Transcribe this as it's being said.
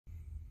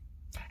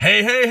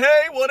Hey, hey,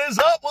 hey, what is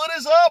up? What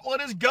is up?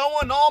 What is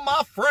going on,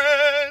 my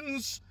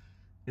friends?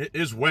 It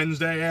is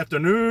Wednesday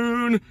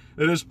afternoon.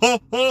 It is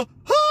Hump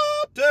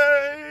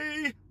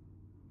Day.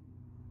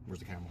 Where's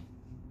the camera?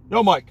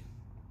 Yo, Mike.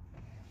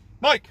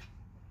 Mike.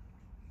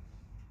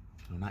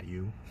 No, not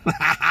you.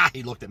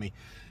 He looked at me.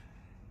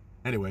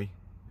 Anyway,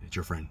 it's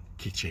your friend,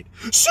 Keith Shade.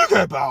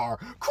 Sugar Power.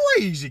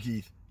 Crazy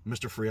Keith.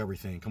 Mr. Free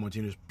Everything. Come on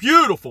to this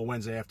beautiful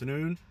Wednesday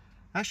afternoon.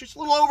 Actually, it's a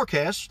little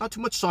overcast, not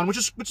too much sun, which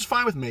is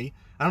fine with me.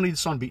 I don't need the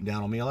sun beating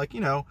down on me. I like,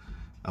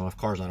 of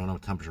course, I don't know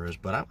what the temperature is,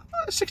 but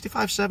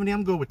 65, 70,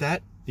 I'm good with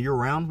that. Year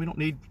round, we don't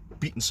need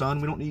beating sun.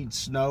 We don't need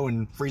snow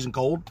and freezing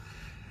cold.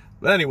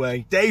 But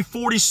anyway, day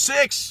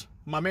 46.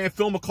 My man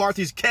Phil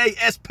McCarthy's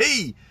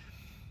KSP.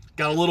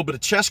 Got a little bit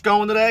of chest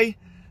going today.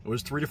 It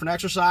was 3 different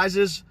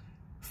exercises,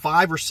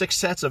 5 or 6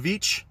 sets of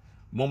each.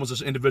 One was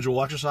this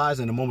individual exercise,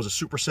 and then one was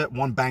a superset.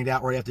 One banged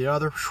out right after the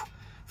other. Whew,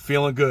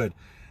 feeling good.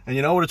 And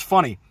you know what? It's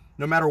funny.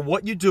 No matter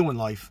what you do in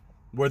life,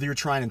 whether you're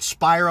trying to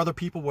inspire other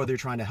people, whether you're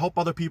trying to help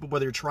other people,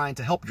 whether you're trying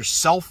to help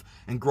yourself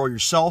and grow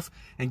yourself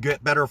and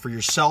get better for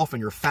yourself and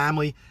your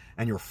family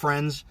and your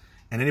friends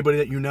and anybody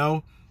that you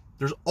know,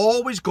 there's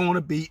always going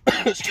to be,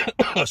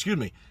 excuse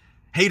me,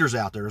 haters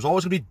out there. There's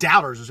always going to be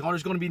doubters. There's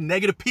always going to be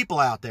negative people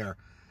out there.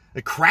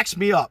 It cracks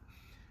me up.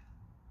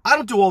 I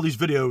don't do all these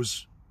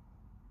videos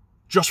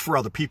just for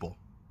other people.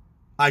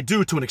 I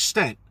do to an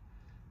extent.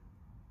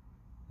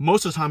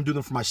 Most of the time, I do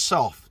them for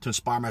myself, to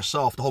inspire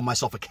myself, to hold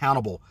myself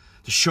accountable,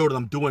 to show that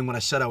I'm doing what I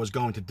said I was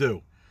going to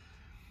do.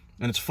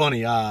 And it's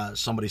funny,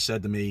 somebody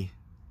said to me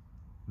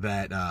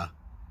that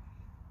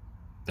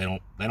they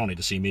don't need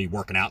to see me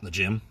working out in the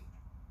gym.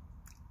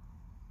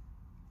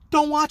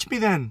 Don't watch me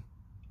then,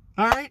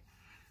 all right?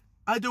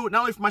 I do it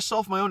not only for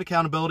myself, my own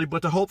accountability,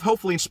 but to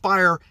hopefully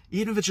inspire,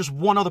 even if it's just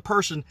one other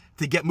person,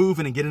 to get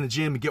moving and get in the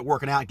gym and get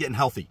working out, getting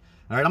healthy.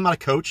 All right, I'm not a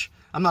coach.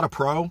 I'm not a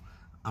pro.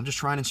 I'm just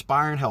trying to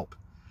inspire and help.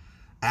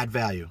 Add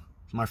value.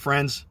 So my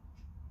friends,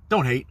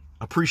 don't hate,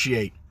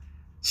 appreciate.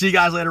 See you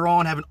guys later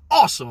on. Have an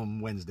awesome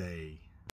Wednesday.